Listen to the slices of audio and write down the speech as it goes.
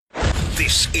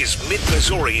This is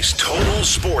Mid-Missouri's Total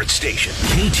Sports Station,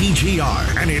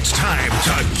 KTGR, and it's time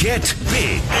to get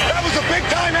big. That was a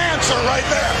big-time answer right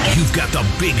there. You've got the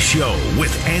Big Show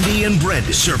with Andy and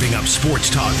Brendan, serving up sports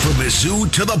talk from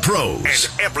Mizzou to the pros and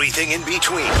everything in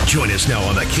between. Join us now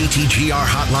on the KTGR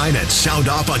hotline and sound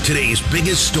off on today's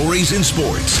biggest stories in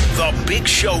sports. The Big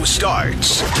Show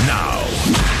starts now.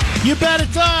 You bet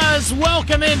it does.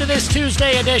 Welcome into this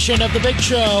Tuesday edition of The Big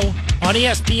Show on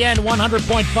ESPN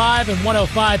 100.5 and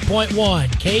 105.1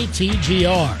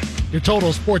 KTGR, your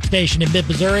total sports station in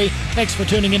mid-Missouri. Thanks for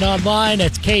tuning in online.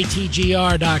 That's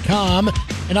KTGR.com.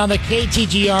 And on the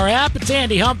KTGR app, it's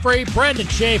Andy Humphrey, Brendan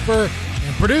Schaefer,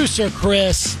 and producer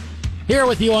Chris here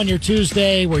with you on your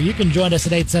Tuesday, where you can join us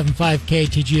at 875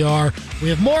 KTGR. We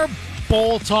have more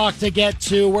bowl talk to get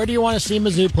to. Where do you want to see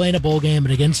Mizzou playing a bowl game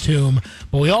and against whom?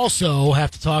 But we also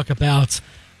have to talk about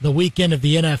the weekend of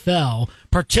the NFL,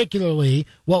 particularly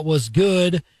what was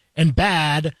good and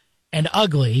bad and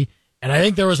ugly. And I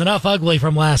think there was enough ugly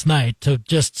from last night to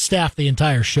just staff the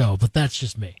entire show, but that's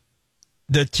just me.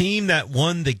 The team that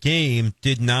won the game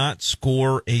did not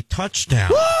score a touchdown.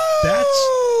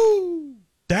 Woo!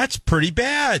 That's pretty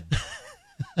bad.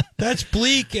 That's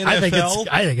bleak, NFL.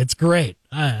 I think it's great.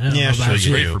 Yeah, sure,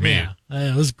 great for me. Yeah,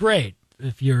 it was great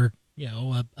if you're,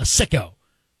 a sicko.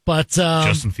 But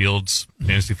Justin Fields,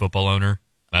 fantasy football owner.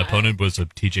 My opponent was a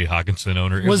T.J. Hawkinson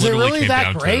owner. Was it really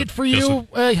that great for you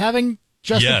having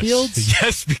Justin Fields?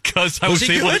 Yes, because I was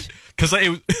able to, because I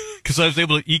was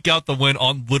able to eke out the win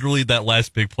on literally that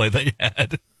last big play that you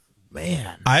had.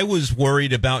 Man, I was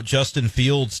worried about Justin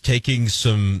Fields taking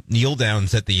some kneel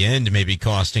downs at the end, maybe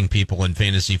costing people in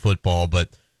fantasy football, but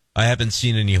I haven't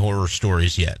seen any horror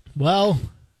stories yet. Well,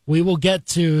 we will get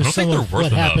to some of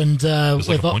what happened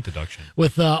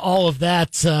with all of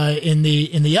that in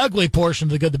the ugly portion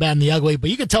of the good, the bad, and the ugly. But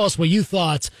you can tell us what you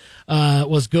thought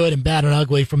was good and bad and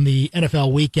ugly from the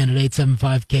NFL weekend at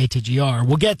 875 KTGR.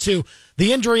 We'll get to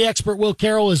the injury expert Will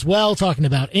Carroll as well, talking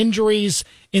about injuries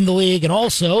in the league and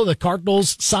also the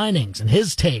Cardinals signings and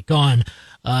his take on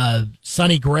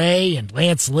Sonny Gray and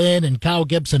Lance Lynn and Kyle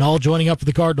Gibson all joining up for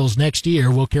the Cardinals next year.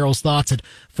 Will Carroll's thoughts at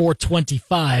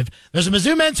 4:25. There's a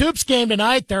Mizzou men's hoops game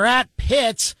tonight. They're at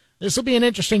Pitt. This will be an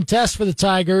interesting test for the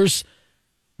Tigers.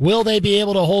 Will they be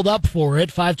able to hold up for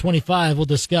it? 5:25, we'll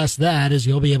discuss that, as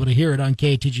you'll be able to hear it on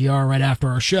KTGR right after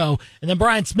our show. And then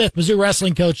Brian Smith, Mizzou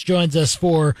wrestling coach, joins us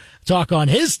for talk on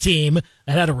his team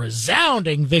that had a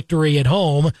resounding victory at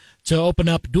home to open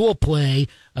up dual play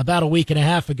about a week and a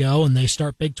half ago, and they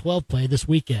start Big 12 play this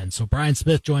weekend. So Brian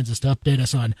Smith joins us to update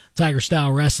us on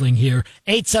Tiger-style wrestling here.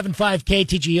 875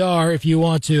 KTGR if you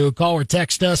want to call or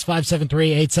text us,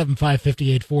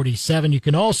 573-875-5847. You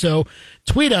can also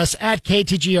tweet us at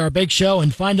KTGR Big Show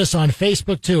and find us on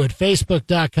Facebook, too, at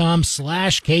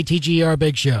facebook.com/KTGR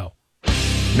Big Show.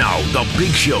 Now, the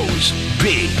Big Show's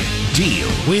Big Deal.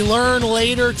 We learn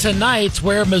later tonight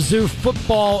where Mizzou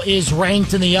football is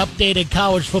ranked in the updated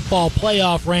college football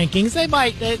playoff rankings.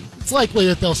 It's likely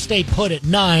that they'll stay put at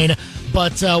 9,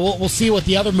 but we'll see what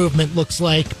the other movement looks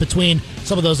like between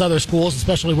some of those other schools,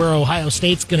 especially where Ohio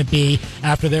State's going to be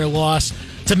after their loss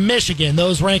to Michigan.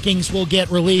 Those rankings will get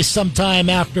released sometime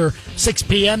after 6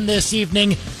 p.m. this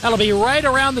evening. That'll be right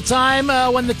around the time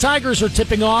when the Tigers are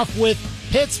tipping off with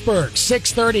Pittsburgh.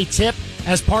 6:30 tip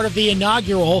as part of the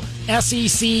inaugural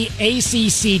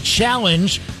SEC-ACC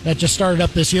Challenge that just started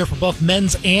up this year for both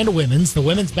men's and women's. The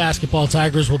women's basketball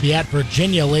Tigers will be at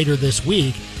Virginia later this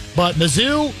week. But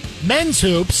Mizzou men's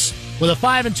hoops with a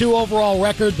 5-2 overall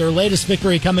record, their latest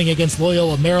victory coming against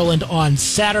Loyola Maryland on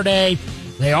Saturday.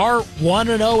 They are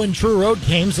 1-0 in true road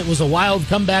games. It was a wild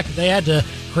comeback that they had to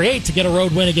create to get a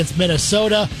road win against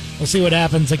Minnesota. We'll see what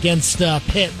happens against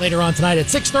Pitt later on tonight at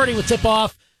 6:30 with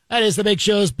tip-off. That is the Big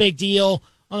Show's Big Deal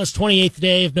on this 28th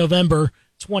day of November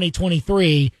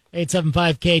 2023,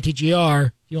 875 KTGR.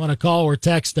 If you want to call or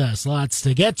text us, lots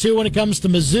to get to when it comes to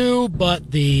Mizzou,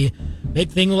 but the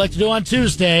big thing we like to do on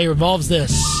Tuesday revolves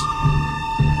this.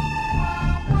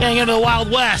 Getting into the Wild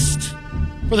West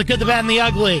for the good, the bad, and the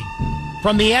ugly.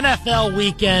 From the NFL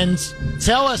weekend,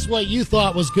 tell us what you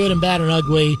thought was good and bad and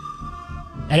ugly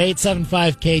at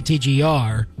 875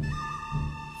 KTGR.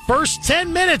 First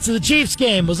 10 minutes of the Chiefs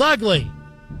game was ugly.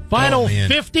 Final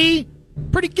 50,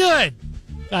 pretty good,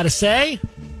 gotta say.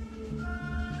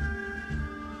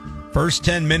 First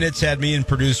 10 minutes had me and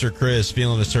producer Chris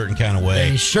feeling a certain kind of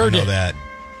way. They sure did. That.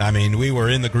 I mean, we were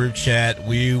in the group chat.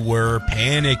 We were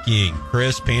panicking.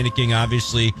 Chris panicking,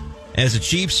 obviously, as a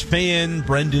Chiefs fan.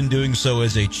 Brendan doing so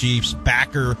as a Chiefs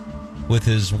backer with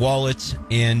his wallet.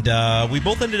 And we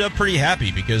both ended up pretty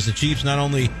happy because the Chiefs not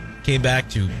only came back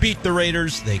to beat the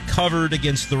Raiders, they covered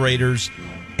against the Raiders.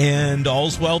 and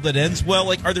all's well that ends well.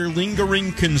 Like, are there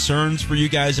lingering concerns for you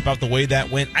guys about the way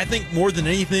that went? I think more than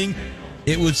anything,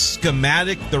 it was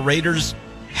schematic. The Raiders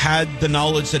had the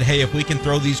knowledge that, hey, if we can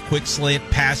throw these quick slant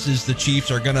passes, the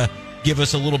Chiefs are going to give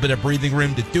us a little bit of breathing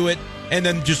room to do it. And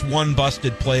then just one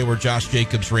busted play where Josh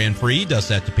Jacobs ran free. He does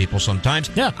that to people sometimes.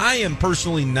 Yeah. I am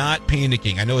personally not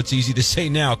panicking. I know it's easy to say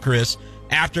now, Chris.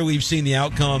 After we've seen the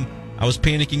outcome, I was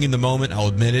panicking in the moment, I'll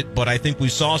admit it. But I think we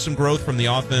saw some growth from the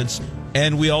offense,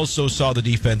 and we also saw the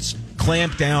defense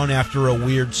clamp down after a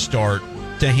weird start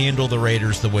to handle the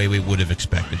Raiders the way we would have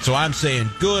expected. So I'm saying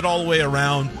good all the way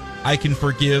around. I can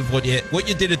forgive what you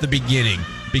did at the beginning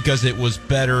because it was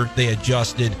better. They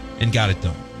adjusted and got it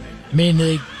done. I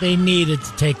mean, they needed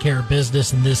to take care of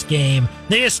business in this game.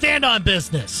 They just stand on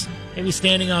business. Maybe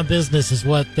standing on business is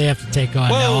what they have to take on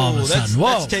now all of a sudden.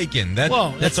 That's taken.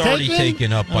 That's already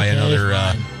taken up by okay,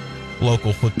 another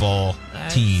local football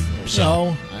team.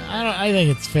 So I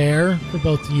think it's fair for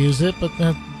both to use it, but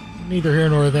neither here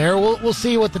nor there. We'll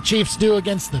see what the Chiefs do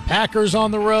against the Packers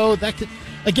on the road.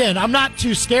 Again, I'm not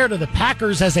too scared of the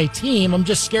Packers as a team. I'm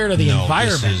just scared of the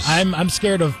environment. I'm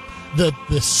scared of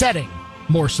the setting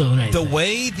more so than anything. The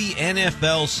way the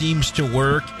NFL seems to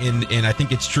work, and I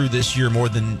think it's true this year more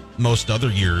than most other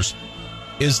years,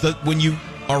 is that when you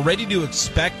are ready to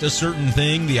expect a certain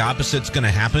thing, the opposite's going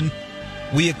to happen.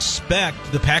 We expect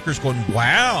the Packers going,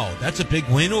 wow, that's a big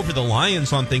win over the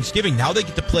Lions on Thanksgiving. Now they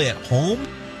get to play at home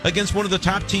against one of the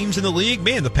top teams in the league.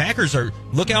 Man, the Packers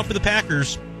look out for the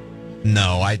Packers.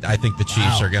 No, I think the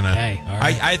Chiefs are going to. Hey,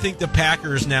 right. I think the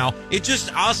Packers now, it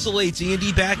just oscillates,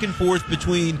 Andy, back and forth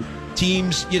between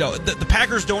teams. You know, the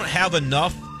Packers don't have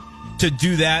enough to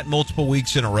do that multiple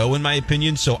weeks in a row, in my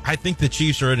opinion. So I think the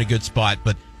Chiefs are in a good spot,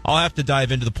 but I'll have to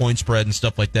dive into the point spread and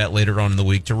stuff like that later on in the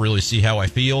week to really see how I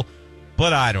feel.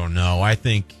 But I don't know. I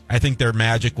think their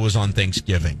magic was on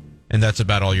Thanksgiving, and that's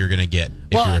about all you're going to get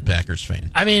if you're a Packers fan.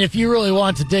 I mean, if you really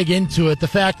want to dig into it, the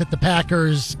fact that the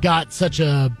Packers got such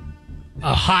a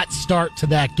hot start to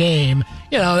that game,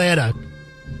 you know, they had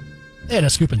a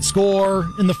scoop and score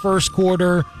in the first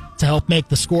quarter to help make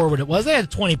the score what it was. They had a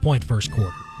 20-point first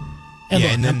quarter.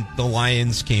 And then the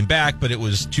Lions came back, but it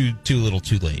was too little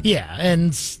too late. Yeah,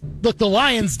 and look, the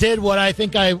Lions did what I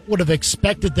think I would have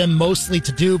expected them mostly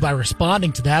to do by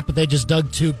responding to that, but they just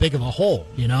dug too big of a hole,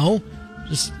 you know?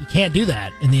 Just, you can't do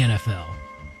that in the NFL.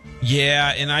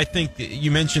 Yeah, and I think you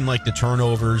mentioned like the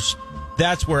turnovers.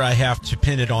 That's where I have to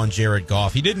pin it on Jared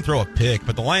Goff. He didn't throw a pick,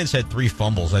 but the Lions had 3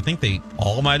 fumbles. I think they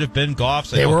all might have been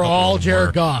Goff's. They were all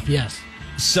Jared Goff, yes.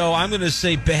 So I'm going to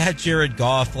say bad Jared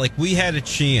Goff. Like, we had a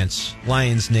chance,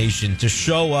 Lions Nation, to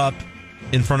show up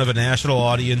in front of a national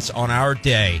audience on our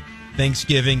day.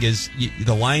 Thanksgiving is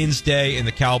the Lions' day and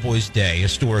the Cowboys' day,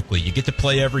 historically. You get to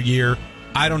play every year.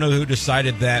 I don't know who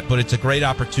decided that, but it's a great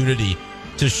opportunity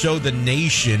to show the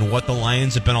nation what the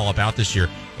Lions have been all about this year.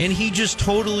 And he just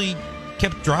totally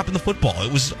kept dropping the football.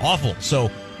 It was awful.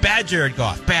 So bad Jared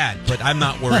Goff, bad, but I'm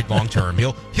not worried long term.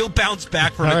 He'll bounce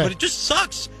back from it, but it just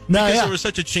sucks because there was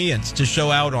such a chance to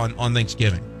show out on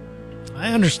Thanksgiving.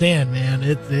 I understand, man.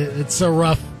 It's a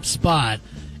rough spot,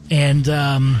 and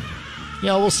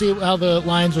we'll see how the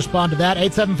Lions respond to that.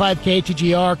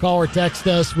 875-KTGR, call or text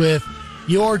us with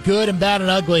your good and bad and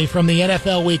ugly from the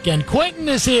NFL weekend. Quentin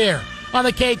is here on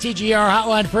the KTGR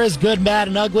hotline for his good, bad,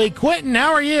 and ugly. Quentin,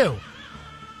 how are you?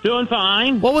 Doing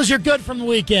fine. What was your good from the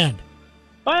weekend?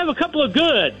 I have a couple of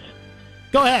goods.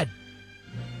 Go ahead.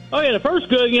 Oh, yeah, the first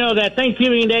good, that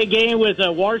Thanksgiving Day game with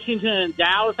Washington and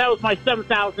Dallas. That was my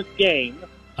 7,000th game.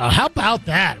 How about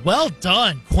that? Well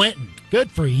done, Quentin.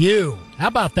 Good for you. How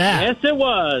about that? Yes, it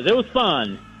was. It was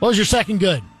fun. What was your second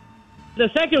good? The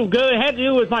second good had to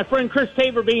do with my friend Chris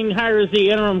Tabor being hired as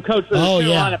the interim coach for the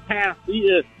Carolina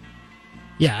Panthers.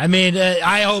 Yeah, I mean,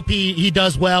 I hope he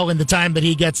does well in the time that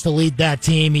he gets to lead that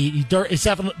team. He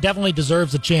definitely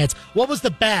deserves a chance. What was the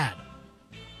bad?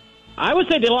 I would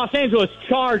say the Los Angeles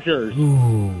Chargers.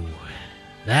 Ooh,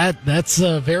 that's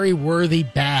a very worthy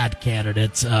bad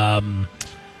candidate. That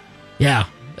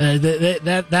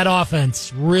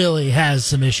offense really has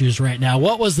some issues right now.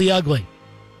 What was the ugly?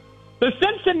 The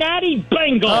Cincinnati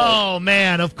Bengals. Oh,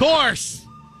 man, of course.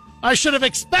 I should have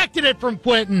expected it from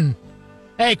Quentin.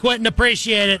 Hey, Quentin,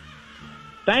 appreciate it.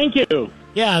 Thank you.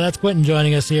 Yeah, that's Quentin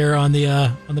joining us here on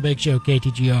the Big Show,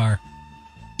 KTGR.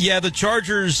 Yeah, the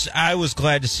Chargers, I was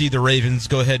glad to see the Ravens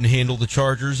go ahead and handle the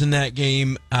Chargers in that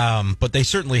game. But they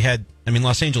certainly had,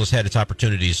 Los Angeles had its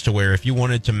opportunities to where if you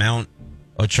wanted to mount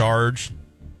a charge,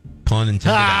 pun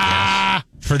intended, I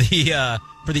guess, for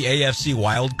the AFC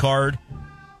wild card,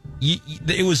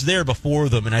 it was there before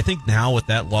them. And I think now with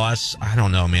that loss, I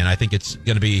don't know, man. I think it's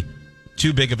going to be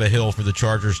too big of a hill for the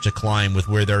Chargers to climb with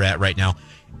where they're at right now.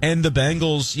 And the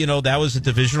Bengals, that was a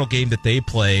divisional game that they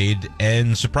played,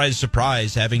 and surprise,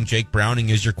 surprise, having Jake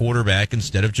Browning as your quarterback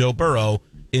instead of Joe Burrow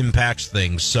impacts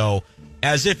things. So,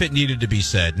 as if it needed to be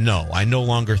said, no, I no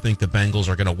longer think the Bengals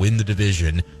are going to win the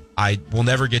division. I will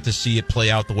never get to see it play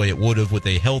out the way it would have with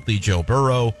a healthy Joe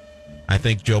Burrow. I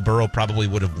think Joe Burrow probably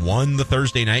would have won the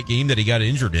Thursday night game that he got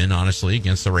injured in, honestly,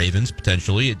 against the Ravens,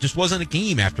 potentially. It just wasn't a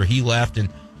game after he left, and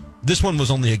this one was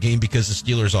only a game because the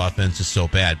Steelers' offense is so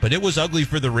bad. But it was ugly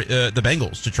for the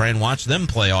Bengals to try and watch them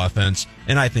play offense,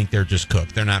 and I think they're just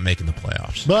cooked. They're not making the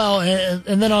playoffs. Well,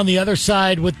 and then on the other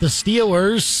side with the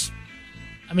Steelers,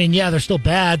 I mean, yeah, they're still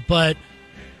bad, but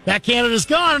that Canada's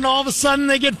gone, and all of a sudden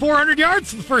they get 400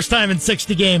 yards for the first time in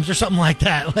 60 games or something like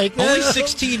that. Like only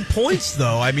 16 points,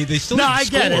 though. I mean, they still no, didn't I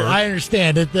get score. it. I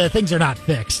understand it. Things are not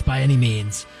fixed by any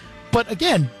means. But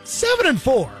again,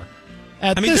 7-4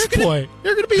 at this point,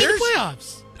 they're going to be in the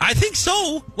playoffs. I think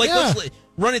so. Let's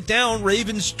run it down.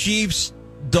 Ravens, Chiefs,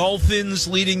 Dolphins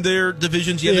leading their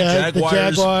divisions. Yeah, the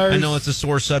Jaguars. I know it's a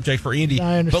sore subject for Andy.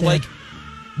 I understand. But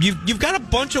You've got a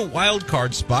bunch of wild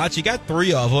card spots. You got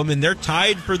 3 of them, and they're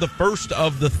tied for the first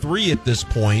of the 3 at this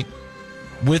point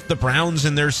with the Browns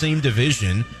in their same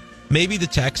division. Maybe the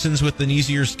Texans with an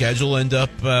easier schedule end up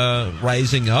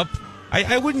rising up.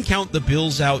 I wouldn't count the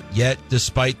Bills out yet,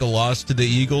 despite the loss to the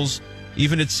Eagles,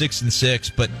 even at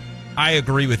 6-6. But I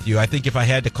agree with you. I think if I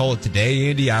had to call it today,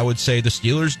 Andy, I would say the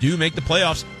Steelers do make the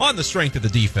playoffs on the strength of the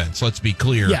defense. Let's be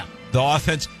clear. Yeah. The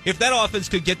offense, if that offense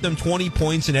could get them 20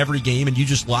 points in every game and you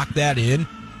just lock that in,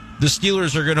 the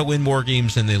Steelers are going to win more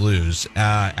games than they lose.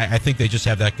 I think they just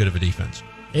have that good of a defense.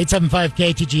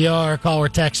 875-KTGR, call or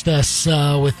text us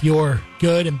with your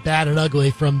good and bad and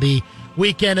ugly from the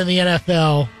weekend in the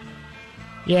NFL.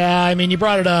 Yeah, I mean, you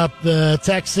brought it up. The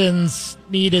Texans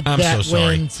needed that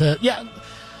win to... Yeah.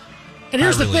 And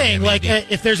here's the thing.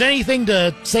 If there's anything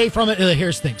to say from it,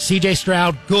 here's the thing. C.J.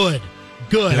 Stroud, good.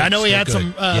 I know he had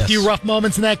some few rough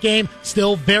moments in that game.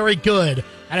 Still very good.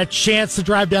 Had a chance to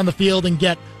drive down the field and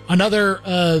get another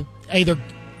either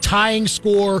tying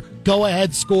score,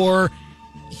 go-ahead score.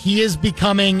 He is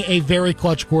becoming a very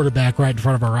clutch quarterback right in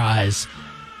front of our eyes.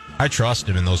 I trust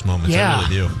him in those moments. Yeah. I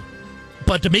really do.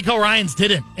 But DeMeco Ryans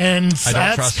didn't, and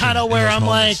that's kind of where I'm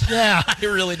moments. I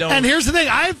really don't. And here's the thing: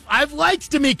 I've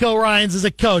liked DeMeco Ryans as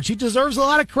a coach. He deserves a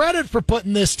lot of credit for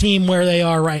putting this team where they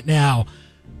are right now.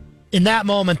 In that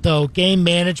moment, though, game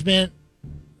management,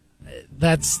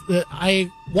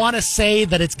 I want to say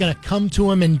that it's going to come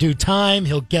to him in due time.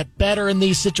 He'll get better in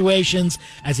these situations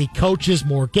as he coaches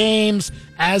more games,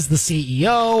 as the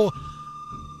CEO.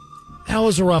 That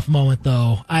was a rough moment,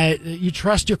 though. You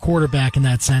trust your quarterback in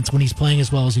that sense when he's playing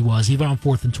as well as he was, even on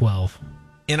 4th and 12.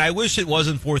 And I wish it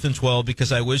wasn't 4th and 12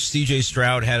 because I wish C.J.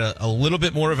 Stroud had a little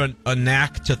bit more of a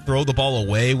knack to throw the ball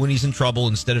away when he's in trouble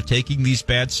instead of taking these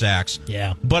bad sacks.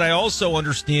 Yeah. But I also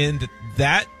understand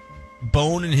that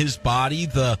bone in his body,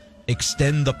 the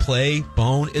extend the play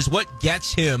bone, is what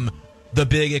gets him the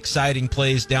big, exciting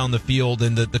plays down the field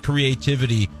and the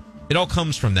creativity. It all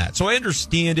comes from that. So I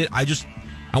understand it.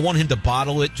 I want him to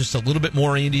bottle it just a little bit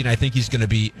more, Andy, and I think he's going to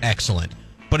be excellent.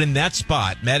 But in that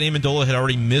spot, Matt Amendola had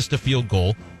already missed a field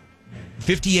goal.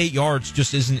 58 yards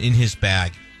just isn't in his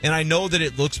bag. And I know that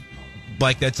it looks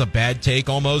like that's a bad take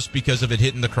almost because of it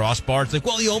hitting the crossbar. It's like,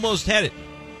 well, he almost had it.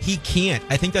 He can't.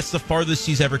 I think that's the farthest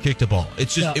he's ever kicked a ball.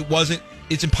 It's just,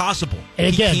 it's impossible.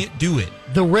 And again, he can't do it.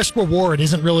 The risk reward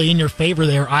isn't really in your favor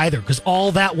there either because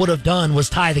all that would have done was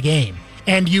tie the game.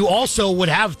 And you also would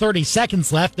have 30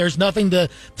 seconds left. There's nothing to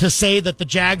say that the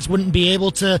Jags wouldn't be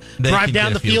able to drive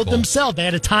down the field themselves. They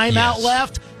had a timeout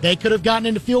left. They could have gotten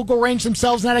into field goal range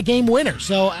themselves and had a game winner.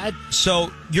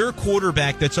 So your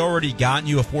quarterback that's already gotten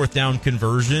you a 4th down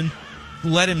conversion,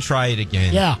 let him try it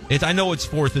again. Yeah. I know it's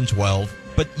 4th and 12,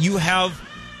 but you have,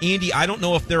 Andy, I don't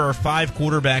know if there are 5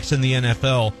 quarterbacks in the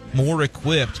NFL more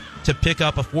equipped to pick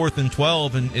up a 4th and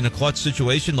 12 in a clutch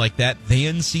situation like that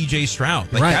than C.J. Stroud.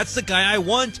 That's the guy I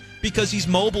want because he's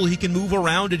mobile. He can move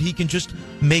around and he can just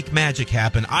make magic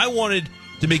happen. I wanted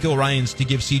DeMeco Ryans to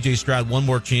give C.J. Stroud one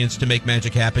more chance to make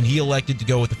magic happen. He elected to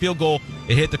go with the field goal.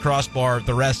 It hit the crossbar.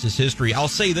 The rest is history. I'll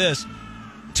say this.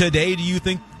 Today, do you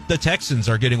think the Texans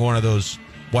are getting one of those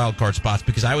wild card spots?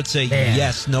 Because I would say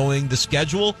yes, knowing the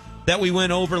schedule that we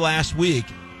went over last week,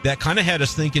 that kind of had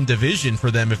us thinking division for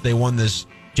them if they won this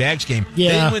Jags game. Yeah.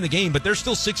 They didn't win the game, but they're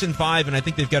still 6-5, and I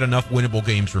think they've got enough winnable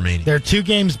games remaining. They're 2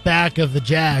 games back of the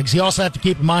Jags. You also have to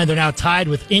keep in mind they're now tied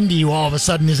with Indy, who all of a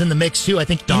sudden is in the mix too. I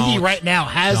think Indy right now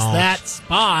has that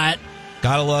spot.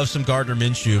 Gotta love some Gardner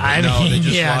Minshew. They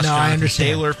just lost Jonathan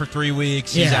Taylor for 3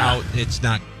 weeks. He's out. It's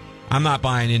not. I'm not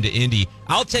buying into Indy.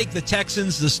 I'll take the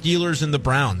Texans, the Steelers, and the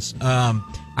Browns.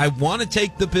 I want to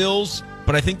take the Bills,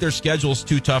 but I think their schedule's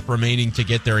too tough remaining to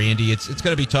get there, Andy. It's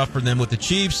going to be tough for them with the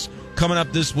Chiefs coming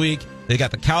up this week. They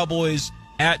got the Cowboys,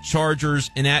 at Chargers,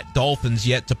 and at Dolphins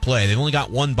yet to play. They've only got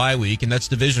one bye week, and that's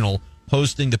divisional,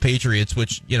 hosting the Patriots,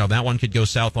 which, that one could go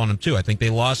south on them too. I think they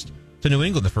lost to New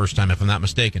England the first time, if I'm not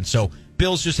mistaken. So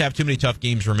Bills just have too many tough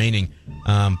games remaining.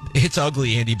 It's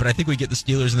ugly, Andy, but I think we get the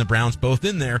Steelers and the Browns both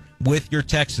in there, with your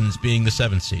Texans being the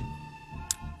 7th seed.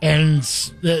 And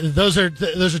those are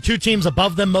two teams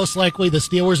above them, most likely, the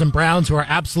Steelers and Browns, who are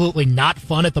absolutely not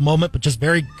fun at the moment, but just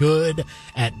very good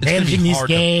at managing these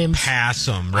games. To pass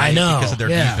them, right? I know, because of their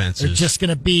defenses. They're just going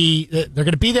to be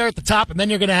there at the top, and then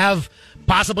you're going to have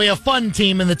possibly a fun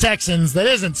team in the Texans that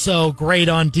isn't so great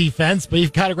on defense, but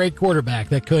you've got a great quarterback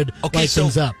that could light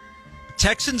things up.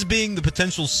 Texans being the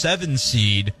potential 7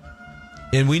 seed,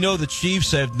 and we know the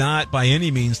Chiefs have not by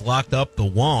any means locked up the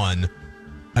 1.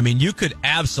 I mean, you could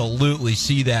absolutely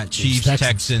see that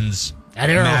Chiefs-Texans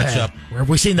matchup. Where have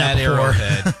we seen that before?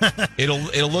 Arrowhead.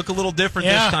 It'll look a little different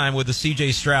this time with the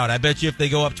C.J. Stroud. I bet you if they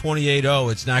go up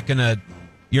 28-0,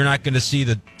 you're not gonna see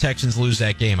the Texans lose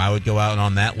that game. I would go out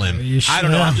on that limb. I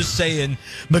don't know. I'm just saying.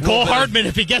 McCole Hardman,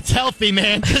 if he gets healthy,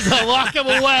 man, they'll lock him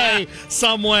away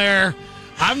somewhere.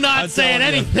 I'm not saying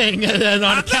anything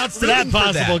on accounts to that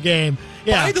possible game.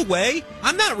 Yeah. By the way,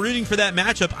 I'm not rooting for that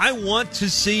matchup. I want to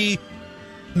see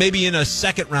maybe in a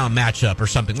second-round matchup or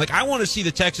something. Like, I want to see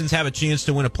the Texans have a chance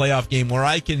to win a playoff game where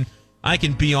I can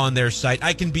be on their side.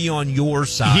 I can be on your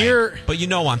side. But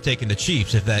I'm taking the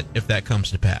Chiefs if that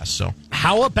comes to pass. So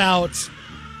how about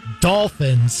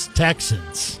Dolphins,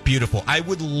 Texans? Beautiful. I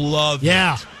would love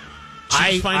it.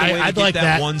 Chiefs find a way to get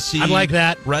that 1 seed. I'd like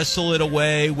that. Wrestle it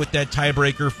away with that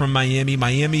tiebreaker from Miami.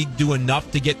 Miami do enough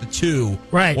to get the 2.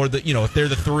 Right. Or if they're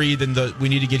the 3, then we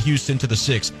need to get Houston to the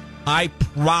 6. I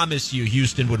promise you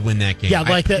Houston would win that game. Yeah,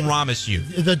 I promise you.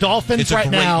 The Dolphins right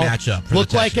now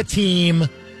look like a team.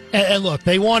 And look,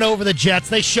 they won over the Jets.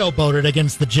 They showboated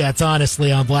against the Jets,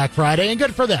 honestly, on Black Friday, and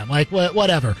good for them. Like,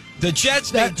 whatever. The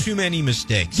Jets made too many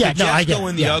mistakes. Yeah, the Jets I get go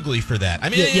in the ugly for that. I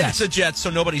mean, it's the Jets,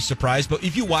 so nobody's surprised. But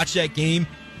if you watch that game,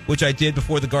 which I did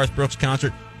before the Garth Brooks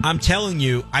concert, I'm telling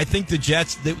you, I think the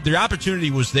Jets, their opportunity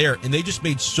was there, and they just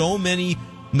made so many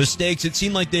mistakes. It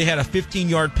seemed like they had a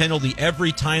 15-yard penalty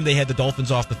every time they had the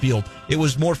Dolphins off the field. It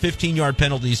was more 15-yard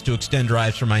penalties to extend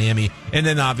drives for Miami. And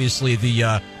then, obviously,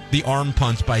 the arm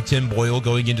punts by Tim Boyle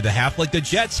going into the half. Like, the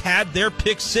Jets had their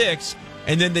pick 6,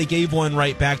 and then they gave one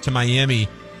right back to Miami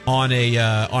on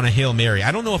a Hail Mary.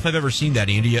 I don't know if I've ever seen that,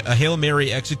 Andy. A Hail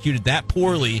Mary executed that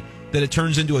poorly that it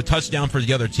turns into a touchdown for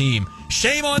the other team.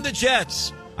 Shame on the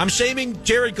Jets. I'm shaming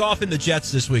Jared Goff and the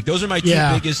Jets this week. Those are my two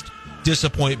biggest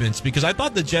disappointments, because I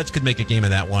thought the Jets could make a game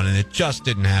of that one, and it just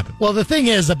didn't happen. Well, the thing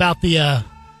is about the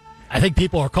I think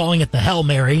people are calling it the Hail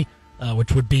Mary,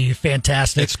 which would be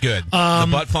fantastic. It's good. The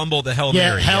butt fumble, the Hail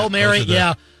Mary. Hail Mary,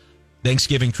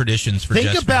 Thanksgiving traditions for Think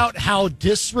Jets about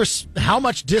fans. how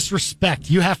much disrespect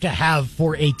you have to have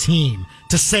for a team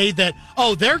to say that,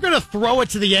 they're going to throw it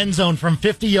to the end zone from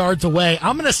 50 yards away.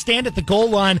 I'm going to stand at the goal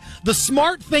line. The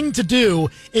smart thing to do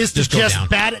is to just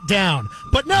bat it down.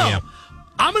 But no,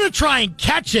 I'm going to try and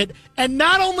catch it, and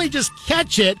not only just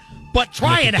catch it, but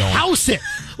try and house it.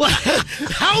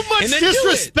 How much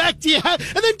disrespect do you have?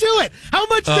 And then do it. How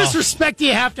much disrespect do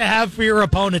you have to have for your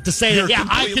opponent to say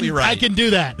I can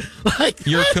do that?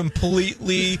 You're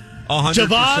completely 100%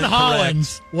 Javon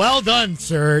Hollins, well done,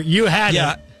 sir. You had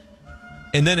it.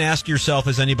 And then ask yourself,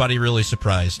 is anybody really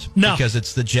surprised? No. Because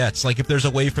it's the Jets. Like, if there's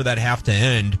a way for that half to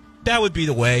end, that would be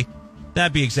the way.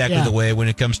 That'd be exactly the way when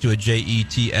it comes to a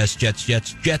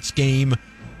Jets game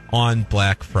on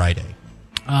Black Friday.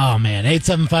 Oh, man.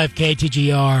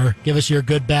 875-KTGR. Give us your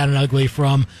good, bad, and ugly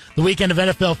from the weekend of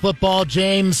NFL football.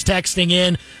 James texting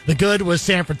in. The good was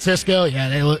San Francisco. Yeah,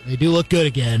 they do look good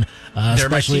again. They're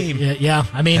my team. Yeah,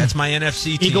 I mean, that's my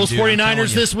NFC team. Eagles,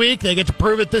 49ers this week. They get to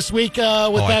prove it this week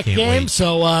with that game. Wait.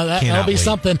 So that'll be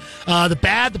something. The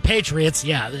bad, the Patriots.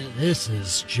 Yeah, this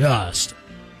is just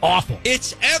awful.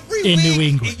 It's every in week. New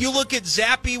England. You look at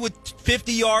Zappe with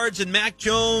 50 yards and Mac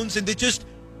Jones, and they just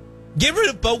get rid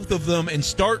of both of them and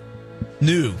start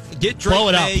new. Get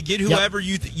Drake May, get whoever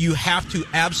you have to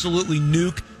absolutely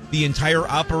nuke the entire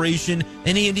operation.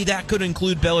 And Andy, that could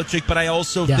include Belichick, but I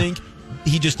also think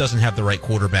he just doesn't have the right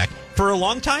quarterback. For a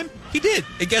long time, he did.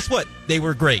 And guess what? They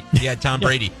were great. He had Tom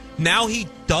Brady. Now he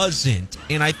doesn't.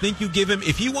 And I think you give him,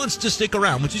 if he wants to stick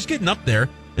around, which he's getting up there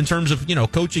in terms of,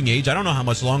 coaching age, I don't know how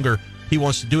much longer he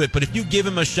wants to do it, but if you give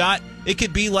him a shot, it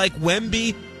could be like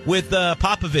Wemby with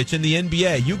Popovich in the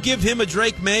NBA. You give him a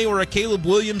Drake May or a Caleb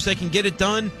Williams that can get it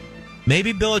done,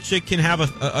 Maybe Belichick can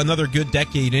have another good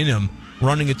decade in him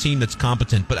running a team that's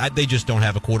competent, but they just don't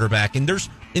have a quarterback. And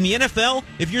in the NFL,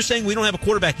 if you're saying we don't have a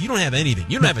quarterback, you don't have anything.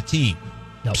 You don't have a team.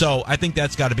 Nope. So I think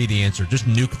that's got to be the answer. Just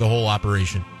nuke the whole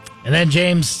operation. And then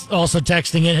James also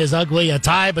texting in his ugly, a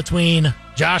tie between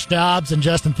Josh Dobbs and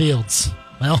Justin Fields.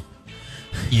 Well,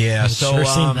 yeah, it sure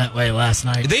seemed that way last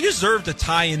night. They deserved a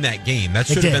tie in that game. That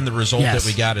should have been the result that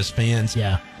we got as fans.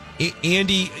 Yeah.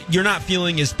 Andy, you're not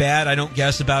feeling as bad, I don't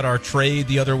guess, about our trade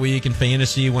the other week in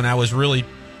fantasy when I was really,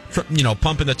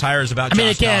 pumping the tires about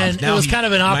Josh Dobbs. It was kind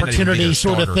of an opportunity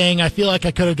sort of thing. I feel like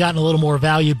I could have gotten a little more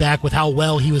value back with how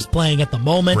well he was playing at the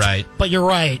moment. Right. But you're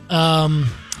right.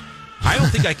 I don't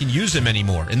think I can use him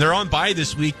anymore. And they're on bye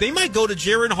this week. They might go to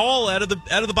Jaron Hall out of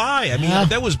the bye. I mean,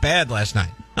 that was bad last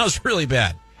night. That was really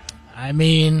bad. I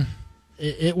mean,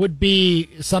 it would be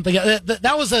something.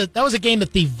 That was a game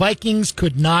that the Vikings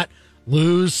could not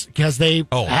lose because they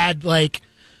had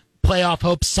playoff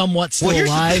hopes somewhat still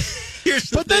alive. Here's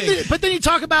the thing. But then you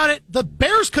talk about it. The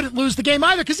Bears couldn't lose the game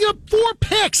either because you have 4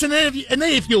 picks, and then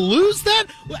if you lose that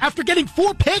after getting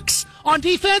 4 picks on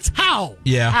defense, how?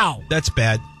 Yeah, how? That's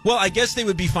bad. Well, I guess they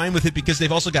would be fine with it because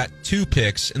they've also got 2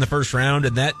 picks in the first round,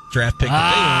 and that draft pick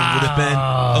that they owned would have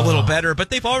been a little better. But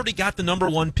they've already got the number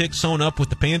 1 pick sewn up with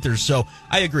the Panthers, so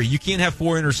I agree. You can't have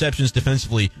 4 interceptions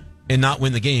defensively and not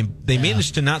win the game. They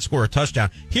managed to not score a touchdown.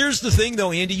 Here's the thing,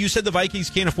 though, Andy. You said the Vikings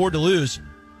can't afford to lose.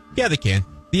 Yeah, they can.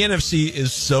 The NFC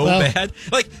is so bad.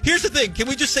 Here's the thing. Can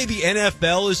we just say the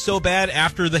NFL is so bad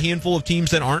after the handful of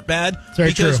teams that aren't bad?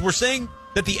 Because we're saying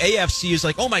that the AFC is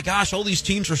oh my gosh, all these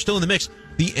teams are still in the mix.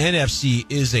 The NFC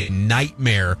is a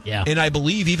nightmare. Yeah. And I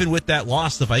believe even with that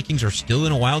loss, the Vikings are still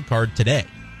in a wild card today.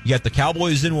 You got the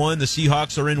Cowboys in one, the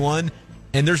Seahawks are in one,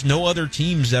 and there's no other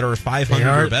teams that are 500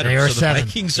 or better. They are so the 7.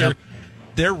 Vikings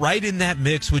they're right in that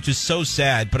mix, which is so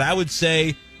sad. But I would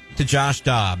say to Josh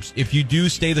Dobbs, if you do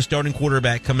stay the starting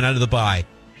quarterback coming out of the bye,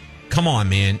 come on,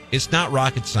 man. It's not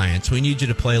rocket science. We need you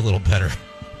to play a little better.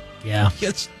 Yeah.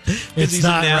 It's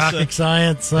not rocket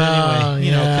science. Anyway,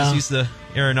 because he's the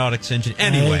aeronautics engineer.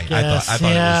 Anyway, I thought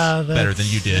it was better than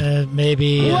you did.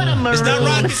 Maybe. What a maroon. It's not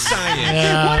rocket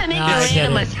science. What an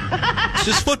ignoramus. It's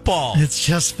just football. It's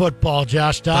just football,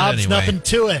 Josh Dobbs. Anyway, nothing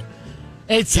to it.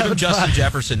 Give him Justin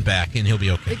Jefferson back, and he'll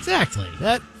be okay. Exactly.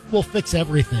 That will fix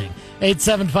everything.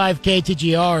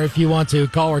 875-KTGR if you want to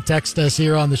call or text us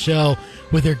here on the show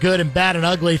with your good and bad and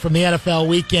ugly from the NFL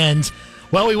weekend.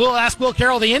 Well, we will ask Will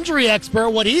Carroll, the injury expert,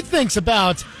 what he thinks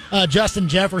about Justin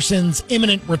Jefferson's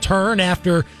imminent return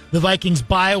after the Vikings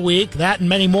bye week. That and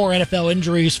many more NFL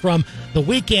injuries from the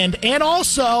weekend. And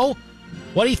also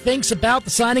what he thinks about the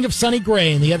signing of Sonny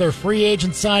Gray and the other free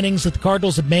agent signings that the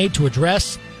Cardinals have made to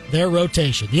address their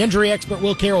rotation. The injury expert,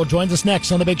 Will Carroll, joins us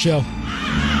next on The Big Show.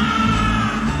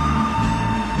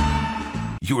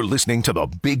 You're listening to The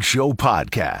Big Show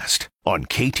podcast on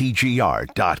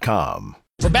KTGR.com.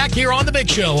 We're back here on The Big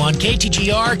Show on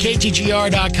KTGR,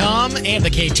 KTGR.com, and the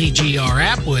KTGR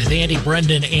app with Andy,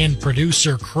 Brendan, and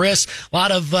producer Chris. A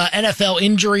lot of NFL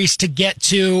injuries to get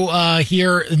to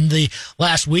here in the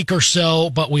last week or so,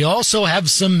 but we also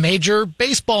have some major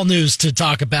baseball news to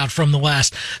talk about from the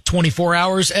last 24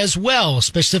 hours as well,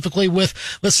 specifically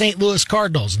with the St. Louis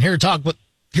Cardinals. And here to talk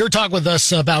with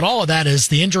us about all of that is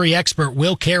the injury expert,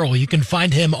 Will Carroll. You can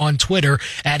find him on Twitter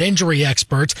at Injury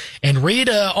Expert and read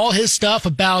all his stuff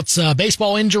about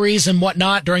baseball injuries and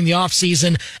whatnot during the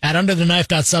offseason at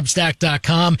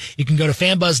undertheknife.substack.com. You can go to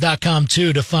fanbuzz.com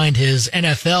too to find his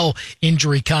NFL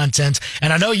injury content.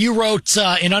 And I know you wrote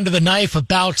in Under the Knife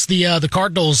about the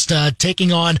Cardinals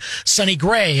taking on Sonny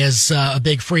Gray as a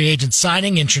big free agent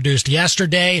signing introduced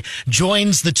yesterday.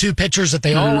 Joins the 2 pitchers that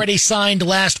they already signed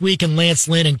last week in Lance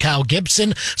Lynn and Kyle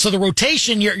Gibson. So the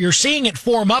rotation, you're seeing it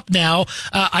form up now.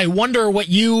 I wonder what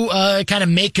you kind of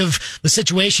make of the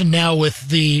situation now with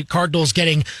the Cardinals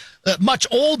getting much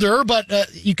older, but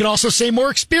you could also say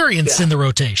more experience in the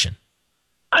rotation.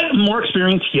 More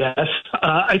experience, yes.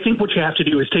 I think what you have to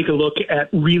do is take a look at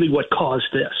really what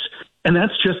caused this. And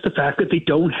that's just the fact that they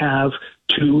don't have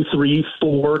 2, 3,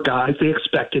 4 guys they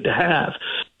expected to have.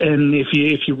 And if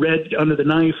you read Under the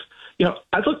Knife,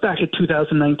 I look back at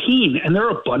 2019, and there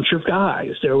are a bunch of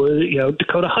guys. There was,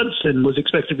 Dakota Hudson was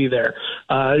expected to be there.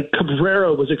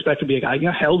 Cabrera was expected to be a guy.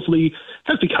 Helsley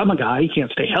has become a guy. He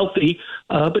can't stay healthy,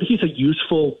 but he's a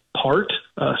useful part,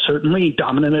 certainly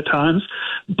dominant at times.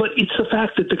 But it's the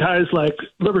fact that the guys like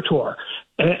Liberatore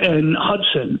and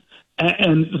Hudson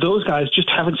and those guys just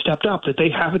haven't stepped up, that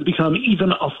they haven't become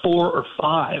even a 4 or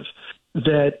 5,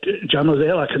 that John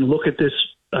Mozeliak can look at this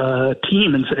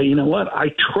team and say, you know what, I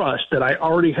trust that I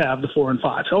already have the 4 and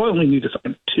 5, so I only need to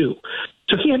sign 2.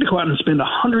 So he had to go out and spend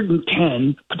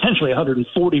 110, potentially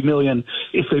 140 million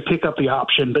if they pick up the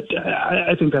option, but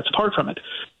I think that's apart from it.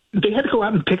 They had to go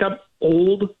out and pick up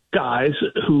old guys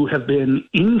who have been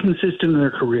inconsistent in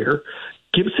their career.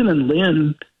 Gibson and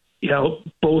Lynn,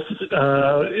 both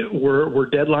were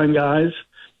deadline guys.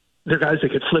 They're guys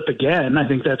that could flip again. I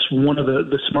think that's one of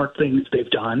the smart things they've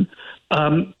done.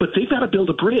 But they've got to build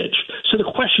a bridge. So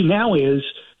the question now is,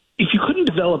 if you couldn't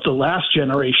develop the last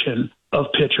generation of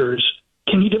pitchers,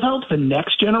 can you develop the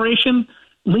next generation?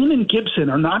 Lynn and Gibson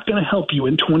are not going to help you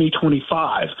in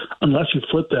 2025 unless you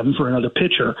flip them for another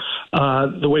pitcher,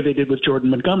 the way they did with Jordan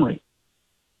Montgomery.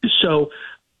 So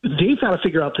they've got to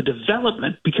figure out the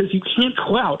development, because you can't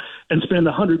go out and spend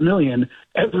 $100 million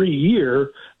every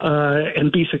year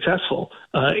and be successful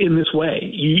in this way.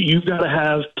 You've got to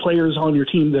have players on your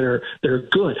team that are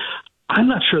good. I'm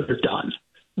not sure they're done.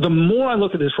 The more I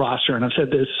look at this roster, and I've said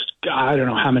this, I don't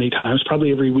know how many times,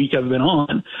 probably every week I've been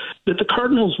on, that the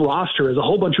Cardinals roster is a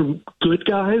whole bunch of good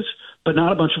guys, but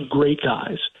not a bunch of great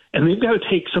guys. And they've got to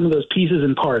take some of those pieces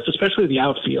and parts, especially the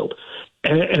outfield,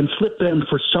 and flip them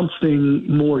for something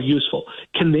more useful.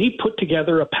 Can they put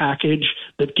together a package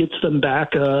that gets them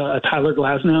back a Tyler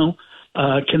Glasnow?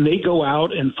 Can they go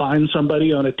out and find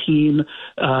somebody on a team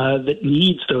that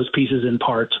needs those pieces and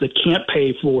parts, that can't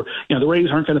pay for, the Rays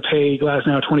aren't going to pay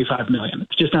Glasnow $25 million.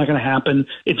 It's just not going to happen.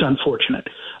 It's unfortunate.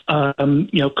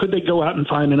 Could they go out and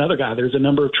find another guy? There's a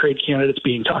number of trade candidates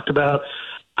being talked about.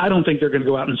 I don't think they're going to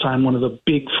go out and sign one of the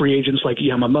big free agents like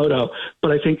Yamamoto, but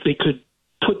I think they could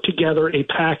put together a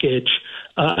package,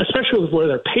 especially with where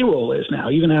their payroll is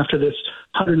now, even after this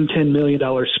 $110 million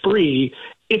spree.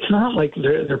 It's not like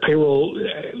their payroll,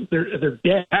 they're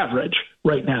dead average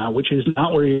right now, which is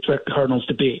not where you expect the Cardinals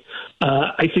to be.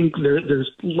 I think there's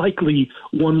likely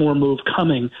one more move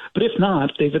coming, but if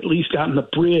not, they've at least gotten the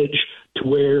bridge to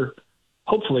where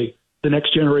hopefully the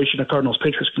next generation of Cardinals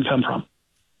pitchers can come from.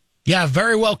 Yeah,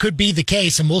 very well could be the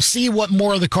case, and we'll see what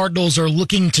more the Cardinals are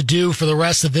looking to do for the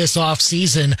rest of this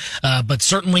offseason, but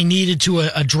certainly needed to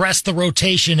address the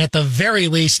rotation at the very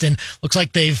least, and looks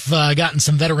like they've gotten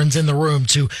some veterans in the room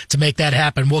to make that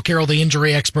happen. Will Carroll, the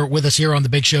injury expert, with us here on the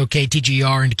Big Show,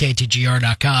 KTGR and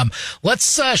KTGR.com.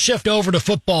 Let's shift over to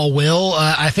football, Will.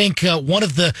 I think one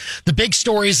of the big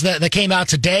stories that came out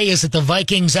today is that the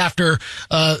Vikings, after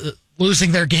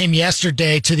losing their game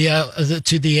yesterday to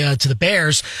the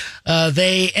Bears,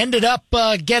 they ended up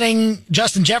getting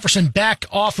Justin Jefferson back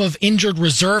off of injured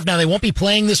reserve. Now they won't be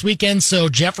playing this weekend, so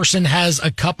Jefferson has a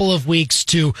couple of weeks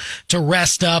to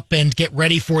rest up and get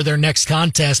ready for their next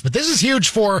contest. But this is huge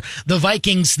for the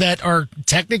Vikings that are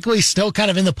technically still kind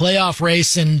of in the playoff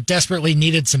race and desperately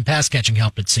needed some pass catching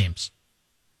help, it seems.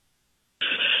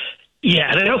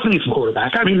 Yeah, they also need some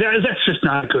quarterback. I mean, that's just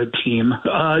not a good team.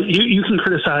 You can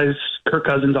criticize Kirk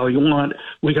Cousins all you want.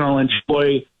 We can all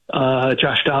enjoy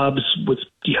Josh Dobbs with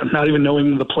not even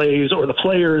knowing the plays or the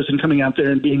players and coming out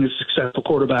there and being a successful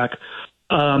quarterback.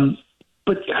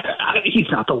 But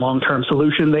he's not the long-term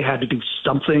solution. They had to do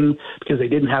something because they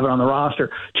didn't have it on the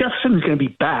roster. Jefferson's going to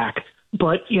be back.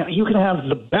 But you can have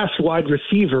the best wide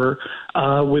receiver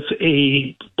with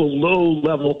a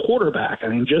below-level quarterback. I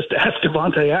mean, just ask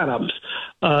Devontae Adams.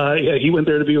 He went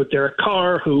there to be with Derek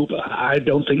Carr, who I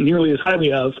don't think nearly as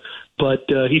highly of, but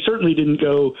he certainly didn't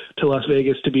go to Las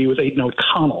Vegas to be with Aiden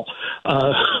O'Connell,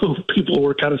 who people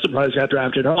were kind of surprised got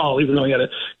drafted at all, even though he had a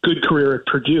good career at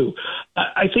Purdue.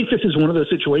 I think this is one of those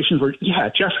situations where,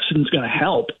 Jefferson's going to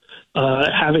help.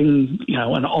 Having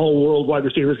an all-world wide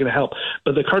receiver is going to help,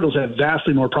 but the Cardinals have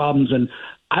vastly more problems, and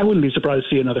I wouldn't be surprised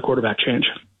to see another quarterback change.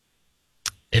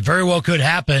 It very well could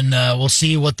happen. We'll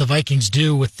see what the Vikings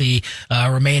do with the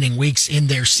remaining weeks in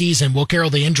their season. Will Carroll,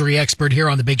 the injury expert here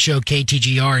on the Big Show,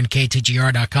 KTGR and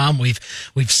KTGR.com.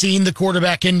 We've seen the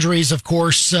quarterback injuries, of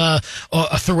course,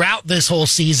 throughout this whole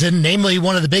season. Namely,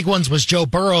 one of the big ones was Joe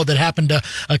Burrow that happened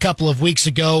a couple of weeks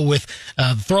ago with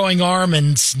throwing arm,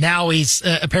 and now he's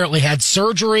apparently had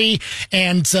surgery.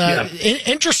 And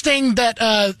interesting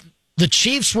that the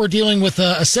Chiefs were dealing with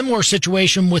a similar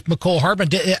situation with McCole Hardman.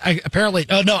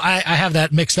 I have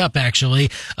that mixed up,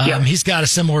 actually. He's got a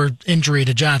similar injury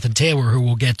to Jonathan Taylor, who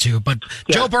we'll get to. But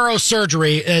Joe Burrow's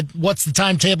surgery, what's the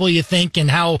timetable, you think, and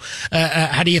how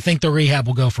do you think the rehab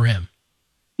will go for him?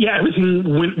 Yeah,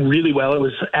 everything went really well. It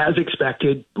was as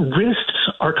expected. Wrists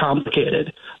are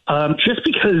complicated just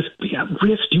because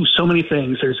wrists do so many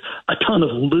things. There's a ton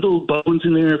of little bones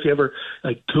in there. If you ever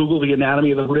Google the anatomy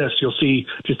of the wrist, you'll see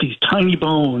just these tiny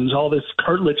bones, all this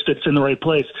cartilage that's in the right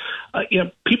place.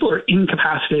 People are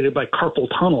incapacitated by carpal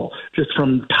tunnel just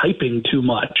from typing too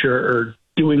much or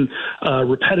doing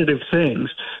repetitive things.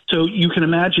 So you can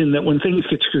imagine that when things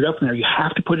get screwed up in there, you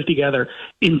have to put it together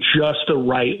in just the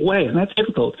right way. And that's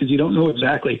difficult because you don't know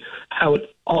exactly how it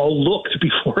all looked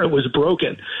before it was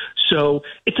broken. So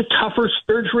it's a tougher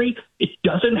surgery. It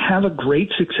doesn't have a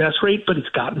great success rate, but it's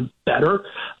gotten better.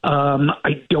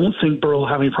 I don't think Burrow will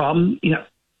have any problem.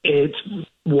 It's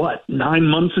 9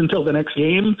 months until the next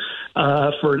game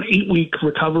for an 8-week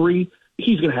recovery.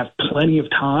 He's going to have plenty of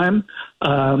time.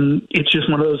 It's just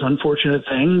one of those unfortunate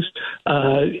things.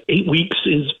 8 weeks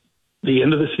is the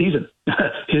end of the season.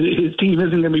 His team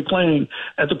isn't going to be playing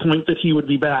at the point that he would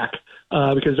be back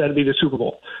because that'd be the Super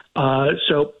Bowl.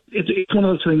 So it's one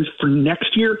of those things for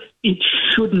next year. It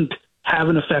shouldn't have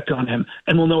an effect on him,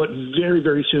 and we'll know it very,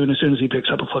 very soon as he picks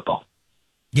up a football.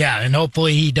 Yeah, and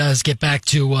hopefully he does get back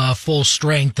to full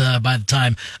strength by the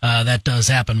time that does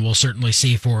happen. We'll certainly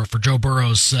see for Joe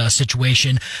Burrow's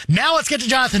situation. Now let's get to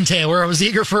Jonathan Taylor. I was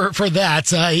eager for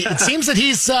that. It seems that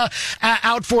he's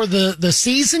out for the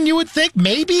season, you would think,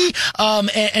 maybe.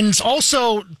 And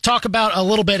also talk about a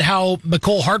little bit how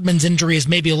McCole Hardman's injury is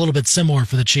maybe a little bit similar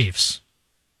for the Chiefs.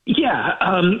 Yeah,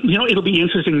 it'll be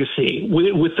interesting to see.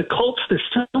 With the Colts, they're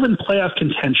still in playoff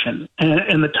contention,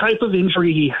 and the type of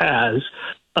injury he has,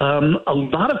 a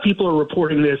lot of people are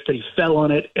reporting this, that he fell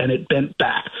on it and it bent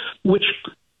back, which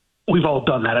we've all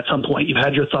done that at some point. You've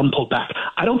had your thumb pulled back.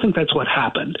 I don't think that's what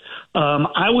happened.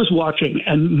 I was watching,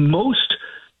 and most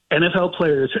NFL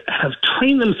players have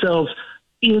trained themselves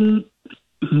in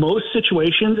most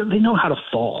situations, and they know how to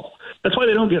fall. That's why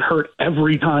they don't get hurt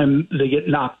every time they get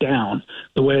knocked down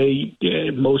the way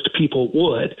most people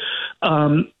would.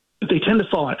 They tend to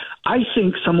fall on it. I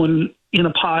think someone in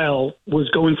a pile was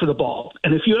going for the ball.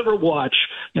 And if you ever watch,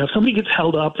 if somebody gets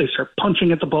held up, they start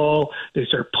punching at the ball, they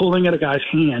start pulling at a guy's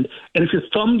hand. And if your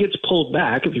thumb gets pulled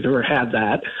back, if you've ever had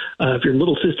that, if your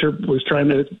little sister was trying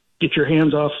to get your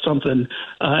hands off something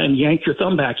and yank your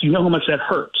thumb back, you know how much that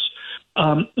hurts.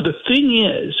 The thing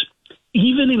is,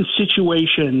 even in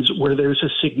situations where there's a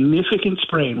significant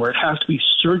sprain, where it has to be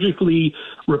surgically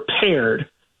repaired,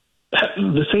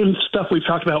 the same stuff we've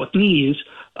talked about with knees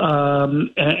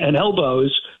and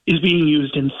elbows is being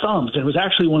used in thumbs. And it was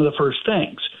actually one of the first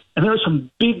things. And there are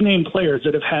some big-name players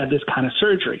that have had this kind of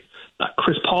surgery.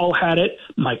 Chris Paul had it.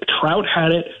 Mike Trout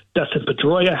had it. Dustin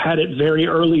Pedroia had it very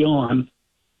early on.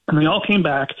 And they all came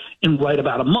back in right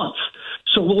about a month.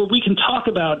 So we can talk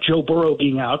about Joe Burrow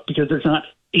being out because there's not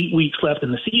 8 weeks left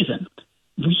in the season.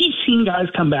 We've seen guys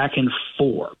come back in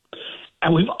 4.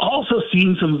 And we've also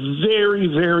seen some very,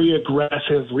 very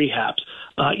aggressive rehabs.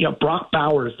 Brock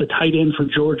Bowers, the tight end from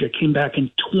Georgia, came back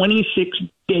in 26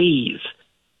 days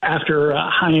after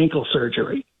high ankle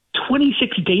surgery.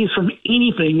 26 days from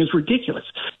anything is ridiculous.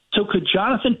 So could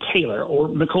Jonathan Taylor or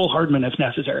McCole Hardman, if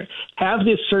necessary, have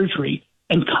this surgery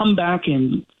and come back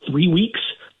in 3 weeks,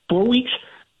 4 weeks?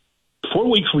 4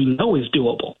 weeks we know is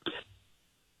doable.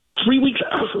 3 weeks,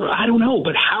 I don't know,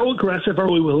 but how aggressive are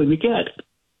we willing to get?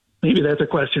 Maybe that's a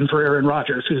question for Aaron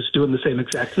Rodgers, who's doing the same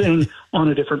exact thing on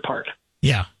a different part.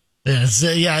 Yeah.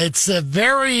 It's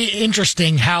very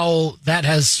interesting how that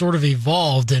has sort of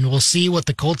evolved, and we'll see what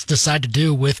the Colts decide to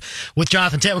do with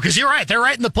Jonathan Taylor, because you're right, they're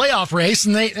right in the playoff race,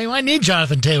 and they might need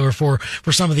Jonathan Taylor for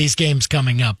some of these games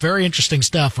coming up. Very interesting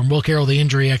stuff from Will Carroll, the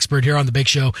injury expert here on the Big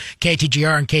Show,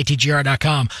 KTGR and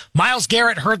KTGR.com. Myles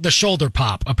Garrett heard the shoulder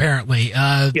pop, apparently.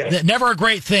 Yes. Never a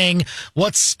great thing.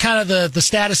 What's kind of the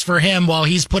status for him while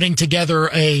he's putting together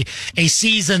a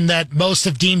season that most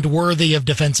have deemed worthy of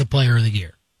Defensive Player of the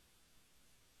Year?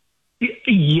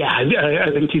 Yeah, I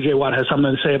think TJ Watt has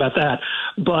something to say about that.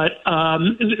 But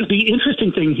the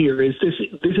interesting thing here is this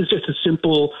is just a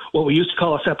simple, what we used to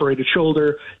call a separated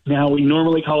shoulder. Now we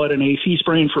normally call it an AC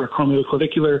sprain for a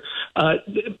acromioclavicular.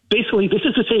 Basically, this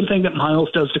is the same thing that Myles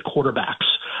does to quarterbacks.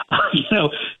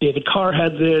 David Carr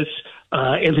had this.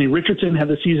 Anthony Richardson had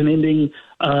the season-ending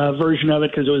version of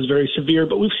it because it was very severe.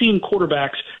 But we've seen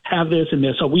quarterbacks have this and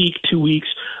miss a week, 2 weeks.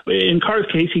 In Carr's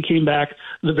case, he came back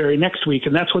the very next week,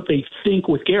 and that's what they think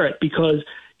with Garrett because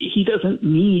he doesn't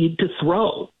need to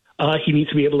throw. He needs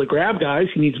to be able to grab guys.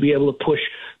 He needs to be able to push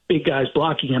big guys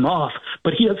blocking him off.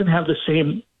 But he doesn't have the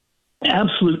same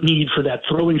absolute need for that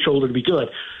throwing shoulder to be good.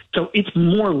 So it's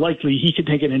more likely he could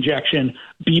take an injection,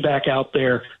 be back out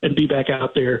there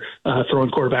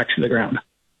throwing quarterbacks to the ground.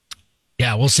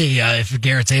 Yeah, we'll see if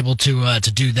Garrett's able to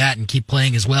do that and keep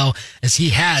playing as well as he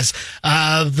has.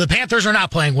 The Panthers are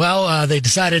not playing well. They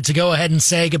decided to go ahead and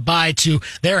say goodbye to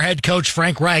their head coach,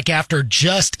 Frank Reich, after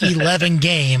just 11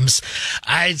 games.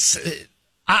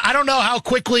 I don't know how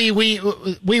quickly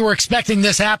we were expecting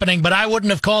this happening, but I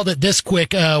wouldn't have called it this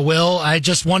quick, Will. I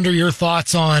just wonder your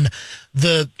thoughts on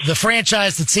the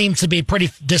franchise that seems to be pretty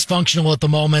dysfunctional at the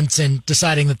moment and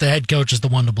deciding that the head coach is the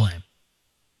one to blame.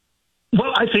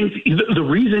 Well, I think the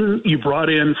reason you brought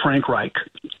in Frank Reich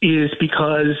is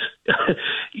because,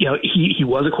 he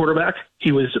was a quarterback.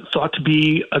 He was thought to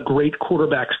be a great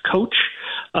quarterback's coach.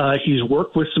 He's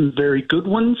worked with some very good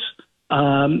ones.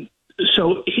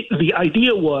 So the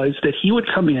idea was that he would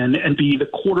come in and be the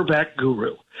quarterback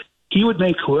guru. He would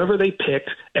make whoever they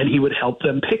picked, and he would help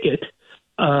them pick it.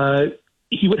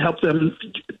 He would help them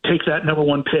take that number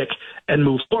one pick and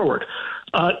move forward.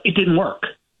 It didn't work.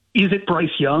 Is it Bryce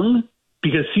Young?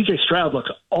 Because C.J. Stroud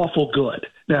looks awful good.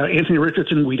 Now, Anthony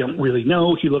Richardson, we don't really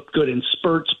know. He looked good in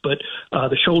spurts, but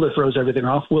the shoulder throws everything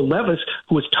off. Will Levis,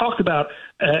 who was talked about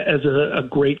as a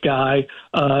great guy,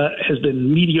 has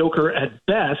been mediocre at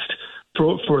best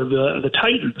for the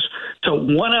Titans. So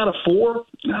 1 out of 4,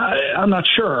 I'm not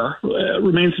sure.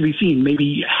 Remains to be seen.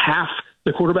 Maybe half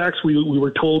the quarterbacks we were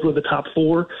told were the top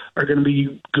 4 are going to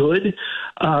be good.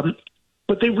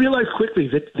 But they realized quickly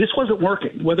that this wasn't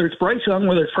working. Whether it's Bryce Young,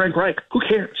 whether it's Frank Reich, who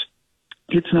cares?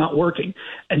 It's not working.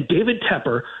 And David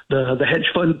Tepper, the hedge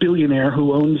fund billionaire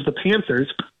who owns the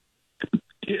Panthers,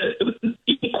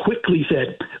 he quickly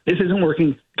said, this isn't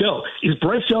working, go. Is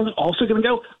Bryce Young also going to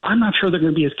go? I'm not sure they're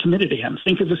going to be as committed to him.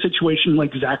 Think of a situation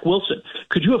like Zach Wilson.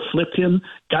 Could you have flipped him,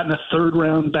 gotten a third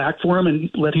round back for him, and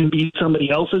let him be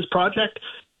somebody else's project?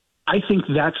 I think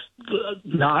that's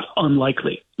not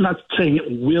unlikely. I'm not saying it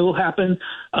will happen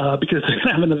because they're going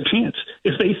to have another chance.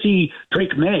 If they see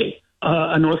Drake May,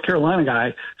 a North Carolina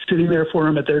guy, sitting there for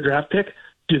him at their draft pick,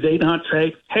 do they not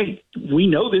say, hey, we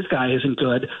know this guy isn't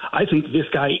good. I think this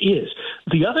guy is.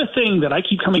 The other thing that I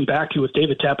keep coming back to with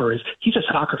David Tepper is he's a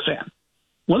soccer fan.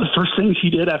 One of the first things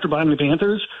he did after buying the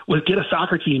Panthers was get a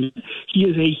soccer team. He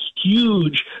is a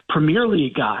huge Premier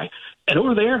League guy. And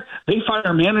over there, they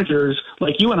fire managers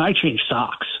like you and I change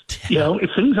socks.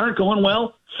 If things aren't going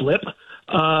well, flip.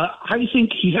 I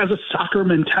think he has a soccer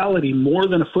mentality more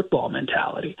than a football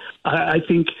mentality. I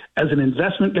think as an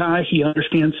investment guy, he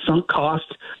understands sunk cost.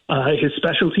 His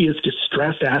specialty is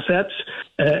distressed assets,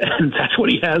 and that's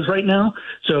what he has right now.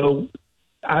 So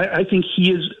I think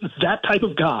he is that type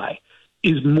of guy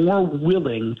is more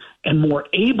willing and more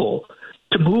able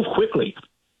to move quickly.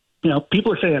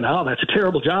 People are saying, oh, that's a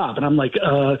terrible job. And I'm like,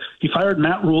 he fired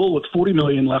Matt Rule with $40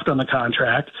 million left on the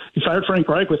contract. He fired Frank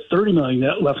Reich with $30 million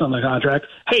left on the contract.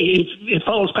 Hey, it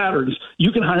follows patterns.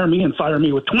 You can hire me and fire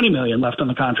me with $20 million left on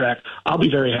the contract. I'll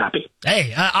be very happy.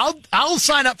 Hey, I'll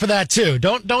sign up for that too.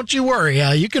 Don't you worry.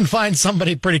 You can find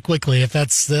somebody pretty quickly if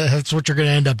that's what you're going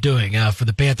to end up doing for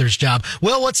the Panthers job.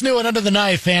 Will, what's new and under the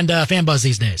knife and fan buzz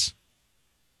these days?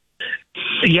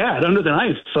 Yeah, under the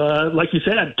knife. Like you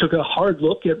said, took a hard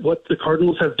look at what the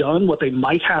Cardinals have done, what they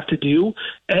might have to do,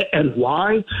 and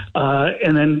why.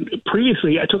 And then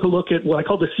previously, I took a look at what I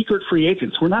call the secret free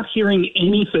agents. We're not hearing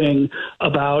anything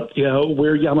about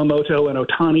where Yamamoto and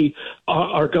Ohtani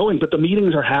are going, but the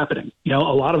meetings are happening. A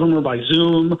lot of them are by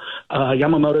Zoom.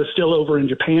 Yamamoto's still over in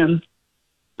Japan,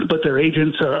 but their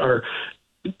agents are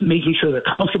making sure they're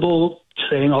comfortable,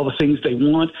 saying all the things they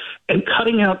want, and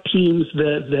cutting out teams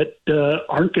that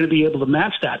aren't going to be able to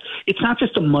match that. It's not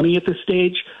just the money at this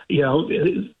stage.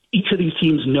 Each of these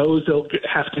teams knows they'll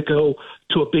have to go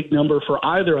to a big number for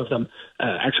either of them,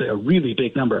 actually a really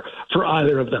big number for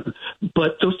either of them.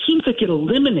 But those teams that get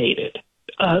eliminated,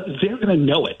 they're going to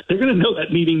know it. They're going to know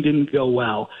that meeting didn't go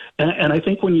well. And I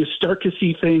think when you start to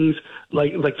see things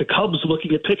like the Cubs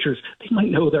looking at pictures, they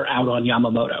might know they're out on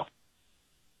Yamamoto.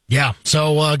 Yeah,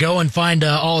 so go and find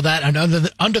all that on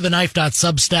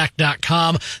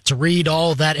undertheknife.substack.com to read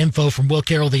all that info from Will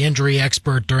Carroll, the injury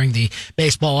expert during the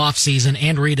baseball offseason,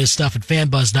 and read his stuff at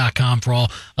fanbuzz.com for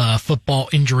all football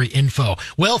injury info.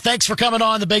 Will, thanks for coming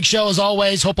on the big show as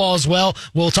always. Hope all is well.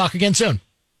 We'll talk again soon.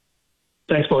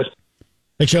 Thanks, boys.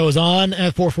 The show is on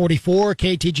at 444,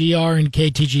 KTGR and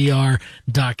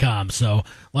KTGR.com. So a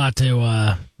lot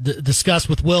to discuss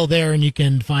with Will there, and you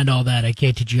can find all that at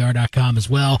KTGR.com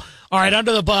as well. All right,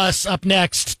 under the bus, up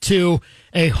next to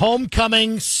a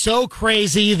homecoming so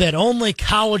crazy that only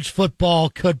college football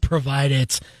could provide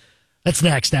it. That's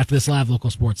next after this live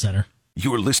local sports center.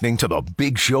 You're listening to the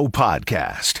Big Show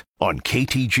podcast on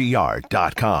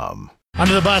KTGR.com.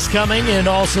 Under the bus coming, and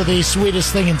also the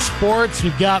sweetest thing in sports.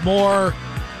 We've got more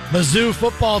Mizzou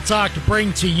football talk to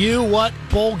bring to you. What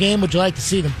bowl game would you like to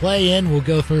see them play in? We'll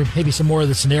go through maybe some more of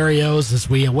the scenarios as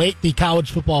we await the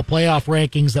college football playoff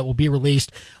rankings that will be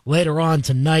released later on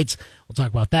tonight. We'll talk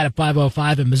about that at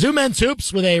 5:05. And Mizzou men's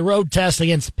hoops with a road test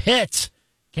against Pitt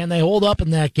Can they hold up in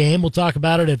that game? We'll talk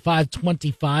about it at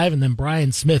 5:25, and then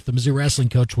Brian Smith, the Mizzou wrestling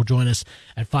coach, will join us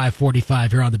at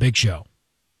 5:45 here on The Big Show.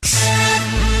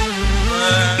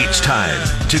 It's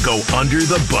time to go under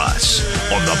the bus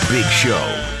on The Big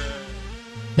Show.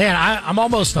 Man, I'm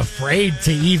almost afraid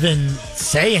to even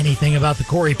say anything about the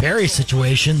Corey Perry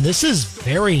situation. This is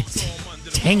very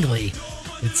tangly.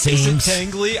 It seems. Is it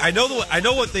tangly? I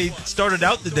know what they started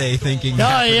out the day thinking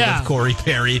happened with Corey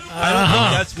Perry. I don't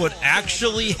think that's what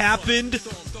actually happened,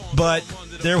 but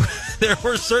there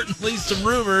were certainly some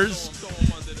rumors.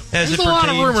 There's a lot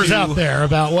of rumors out there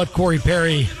about what Corey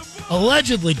Perry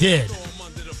allegedly did.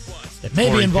 It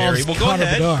maybe involves Connor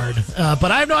Bedard,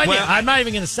 but I have no idea. Well, I'm not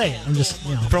even going to say it. I'm just,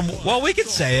 we can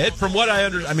say it. From what I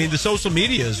understand, I mean, the social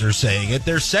medias are saying it.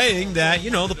 They're saying that, the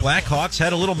Blackhawks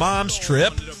had a little mom's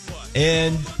trip,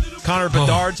 and Connor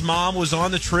Bedard's mom was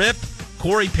on the trip.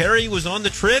 Corey Perry was on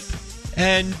the trip,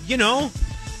 and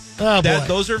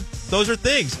those are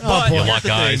things. But you lock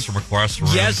eyes from across the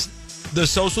room. Yes, the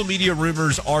social media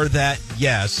rumors are that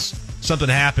something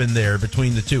happened there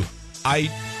between the two.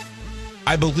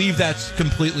 I believe that's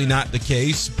completely not the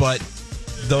case, but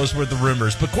those were the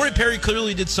rumors. But Corey Perry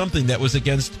clearly did something that was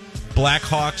against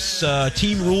Blackhawks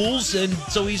team rules, and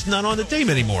so he's not on the team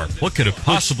anymore. What could it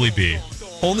possibly be?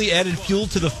 Only added fuel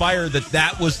to the fire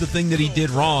that was the thing that he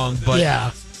did wrong, but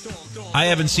I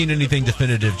haven't seen anything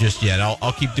definitive just yet.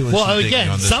 I'll keep doing some digging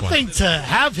on this something one. To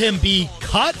have him be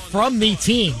cut from the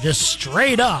team, just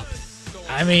straight up.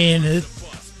 I mean,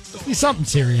 it'll be something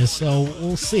serious, so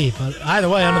we'll see. But either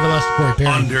way, under the bus to Corey Perry.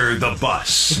 Under the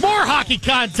bus. There's more hockey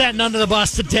content in Under the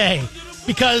Bus today,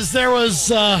 because there was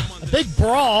a big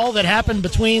brawl that happened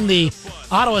between the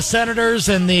Ottawa Senators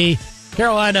and the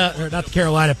not the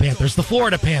Carolina Panthers, the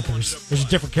Florida Panthers. There's a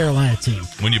different Carolina team.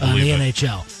 When you believe the it.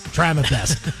 NHL. Try my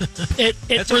best.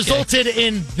 It resulted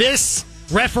in this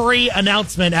referee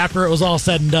announcement after it was all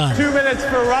said and done. 2 minutes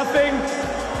for roughing.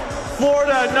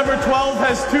 Florida, number 12,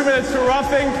 has 2 minutes for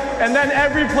roughing, and then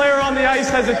every player on the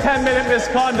ice has a 10-minute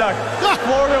misconduct.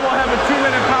 Florida will have a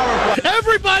 2-minute power play.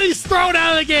 Everybody's thrown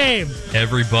out of the game.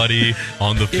 Everybody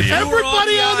on the field.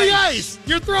 Everybody on the ice.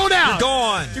 You're thrown out. You're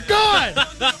gone. You're gone.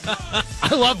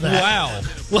 I love that.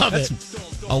 Wow.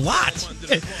 That's a lot.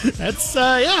 That's,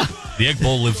 The Egg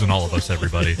Bowl lives in all of us,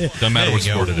 everybody. Doesn't matter what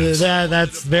sport it is.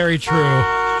 That's very true.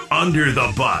 Under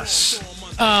the bus.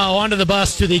 Under the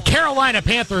bus to the Carolina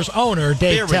Panthers owner,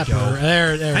 Dave Tepper.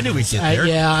 There I knew we'd get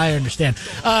there. I understand.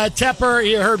 Tepper,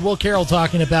 you heard Will Carroll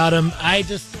talking about him.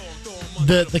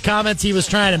 The comments he was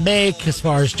trying to make as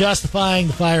far as justifying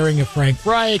the firing of Frank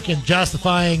Reich and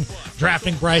justifying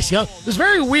drafting Bryce Young. It was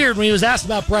very weird when he was asked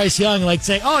about Bryce Young, like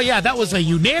saying, "Oh yeah, that was a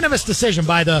unanimous decision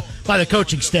by the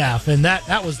coaching staff, and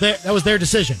that was their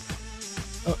decision."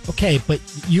 Okay, but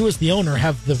you as the owner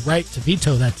have the right to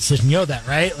veto that decision. You know that,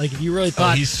 right? Like, if you really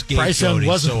thought Bryce Young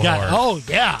wasn't the guy. Oh,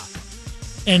 yeah.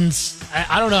 And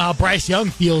I don't know how Bryce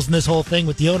Young feels in this whole thing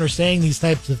with the owner saying these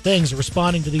types of things or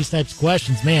responding to these types of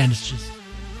questions. Man, it's just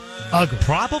ugly.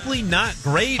 Probably not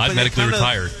great. I've medically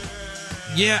retired.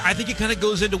 Yeah, I think it kind of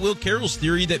goes into Will Carroll's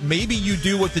theory that maybe you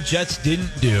do what the Jets didn't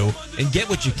do and get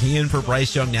what you can for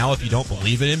Bryce Young now if you don't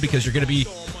believe in him, because you're going to be,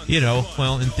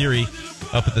 in theory,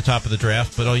 up at the top of the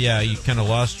draft. But, you kind of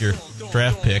lost your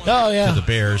draft pick to the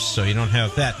Bears, so you don't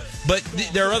have that. But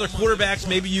there are other quarterbacks.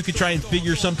 Maybe you could try and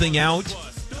figure something out.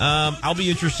 I'll be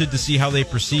interested to see how they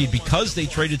proceed, because they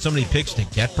traded so many picks to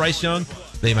get Bryce Young.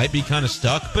 They might be kind of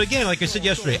stuck. But, again, like I said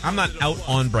yesterday, I'm not out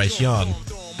on Bryce Young,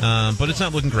 but it's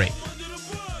not looking great.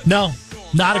 No,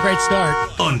 not a great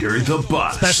start. Under the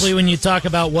bus. Especially when you talk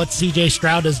about what C.J.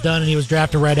 Stroud has done, and he was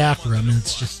drafted right after him, and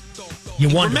it's just, you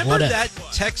wonder. Remember that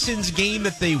Texans game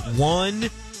that they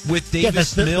won with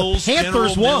Davis Mills, the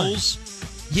Panthers won. Mills?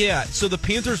 Yeah, so the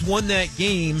Panthers won that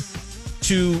game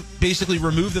to basically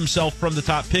remove themselves from the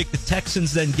top pick. The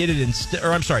Texans then get it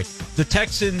the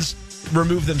Texans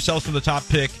remove themselves from the top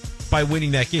pick by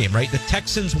winning that game, right? The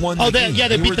Texans won the game. Yeah,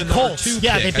 they beat the Colts.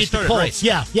 Yeah, they beat the Colts.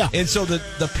 Right. Yeah. And so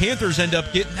the Panthers end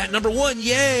up getting that number one.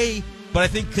 Yay! But I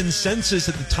think consensus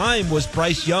at the time was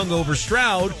Bryce Young over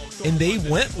Stroud, and they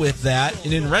went with that.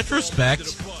 And in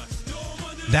retrospect,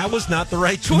 that was not the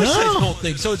right choice, I don't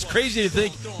think. So it's crazy to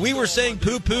think we were saying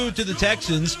poo-poo to the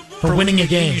Texans for winning a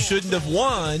game you shouldn't have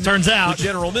won. Turns out, with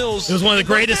General Mills. It was one of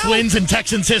the greatest wins in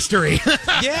Texans history.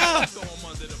 Yeah.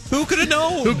 Who could have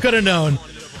known? Who could have known?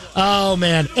 Oh,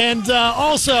 man. And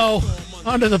also,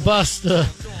 under the bus to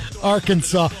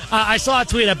Arkansas. I saw a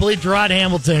tweet. I believe Gerard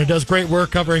Hamilton, who does great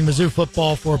work covering Mizzou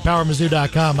football for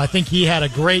PowerMizzou.com. I think he had a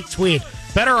great tweet.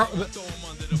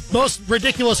 most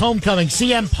ridiculous homecoming,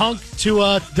 CM Punk to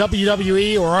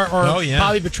WWE or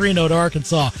Bobby Petrino to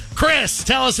Arkansas. Chris,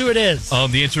 tell us who it is.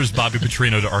 The answer is Bobby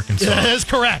Petrino to Arkansas. That is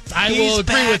correct. I will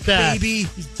agree with that. Baby.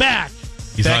 He's back.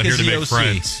 He's Back not here as to the make OC.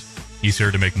 friends. He's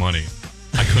here to make money.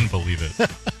 I couldn't believe it.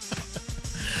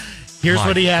 Here's My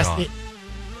what he God. asked.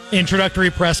 Introductory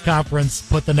press conference.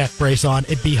 Put the neck brace on.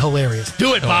 It'd be hilarious.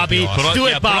 Do it, Bobby. awesome. Do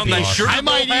Put it, on Bobby. that shirt I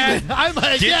might hat. even. I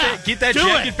might. Get that do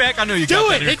jacket it. back. I know you Do got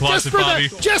that it. in your closet, Bobby.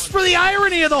 Just for the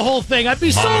irony of the whole thing. I'd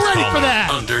be so ready for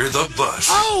that. Under the bus.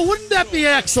 Oh, wouldn't that be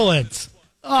excellent?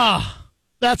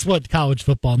 That's what college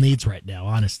football needs right now,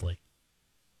 honestly.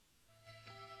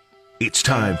 It's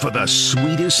time for the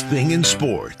sweetest thing in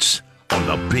sports on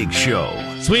The Big Show.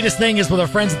 Sweetest thing is with our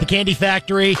friends at the Candy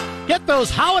Factory. Get those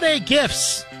holiday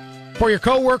gifts for your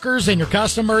coworkers and your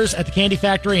customers at the Candy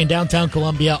Factory in downtown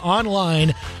Columbia,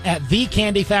 online at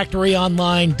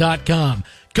thecandyfactoryonline.com.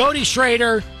 Cody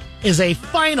Schrader is a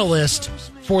finalist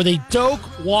for the Doak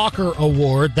Walker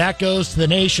Award. That goes to the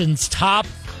nation's top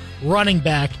running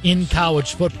back in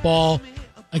college football.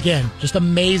 Again, just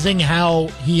amazing how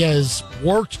he has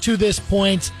worked to this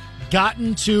point,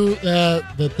 gotten to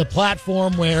the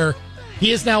platform where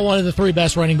he is now one of the 3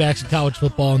 best running backs in college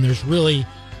football, and there's really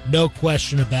no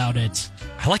question about it.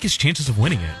 I like his chances of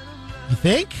winning it. You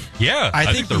think? Yeah,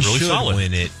 I think they're he really should solid.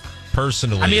 win it,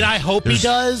 personally. I mean, I hope he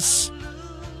does.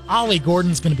 Ollie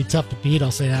Gordon's going to be tough to beat,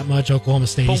 I'll say that much. Oklahoma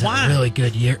State, But he's why? had a really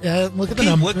good year. Look at the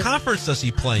numbers. What conference does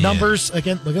he play Numbers,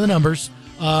 again, look at the numbers.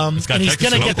 It's got And he's Texas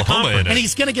gonna and get Oklahoma in it. and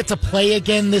he's going to get to play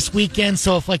again this weekend.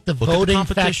 So if like the Look at the voting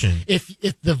competition. if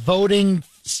the voting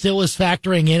still is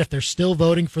factoring in, if they're still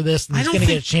voting for this, then I he's don't going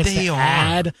to get a think chance they to are.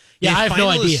 add. Yeah, If I have no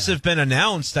idea. finalists have been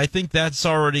announced, I think that's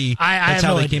already I that's have how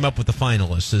no they idea. came up with the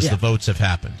finalists, as Yeah. the votes have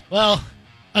happened. Well,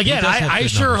 again, He does have I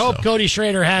good sure numbers, hope though. Cody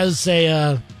Schrader has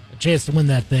a chance to win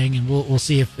that thing, and we'll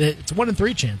see if it's a 1 in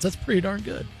 3 chance. That's pretty darn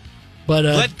good. But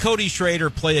Let Cody Schrader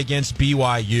play against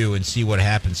BYU and see what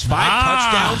happens. 5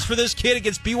 touchdowns for this kid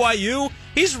against BYU.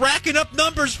 He's racking up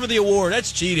numbers for the award.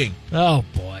 That's cheating. oh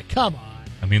boy, come on.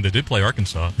 I mean, they did play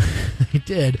Arkansas. He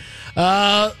did.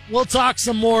 We'll talk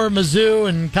some more Mizzou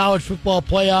and college football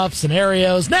playoff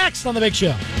scenarios next on The Big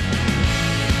Show.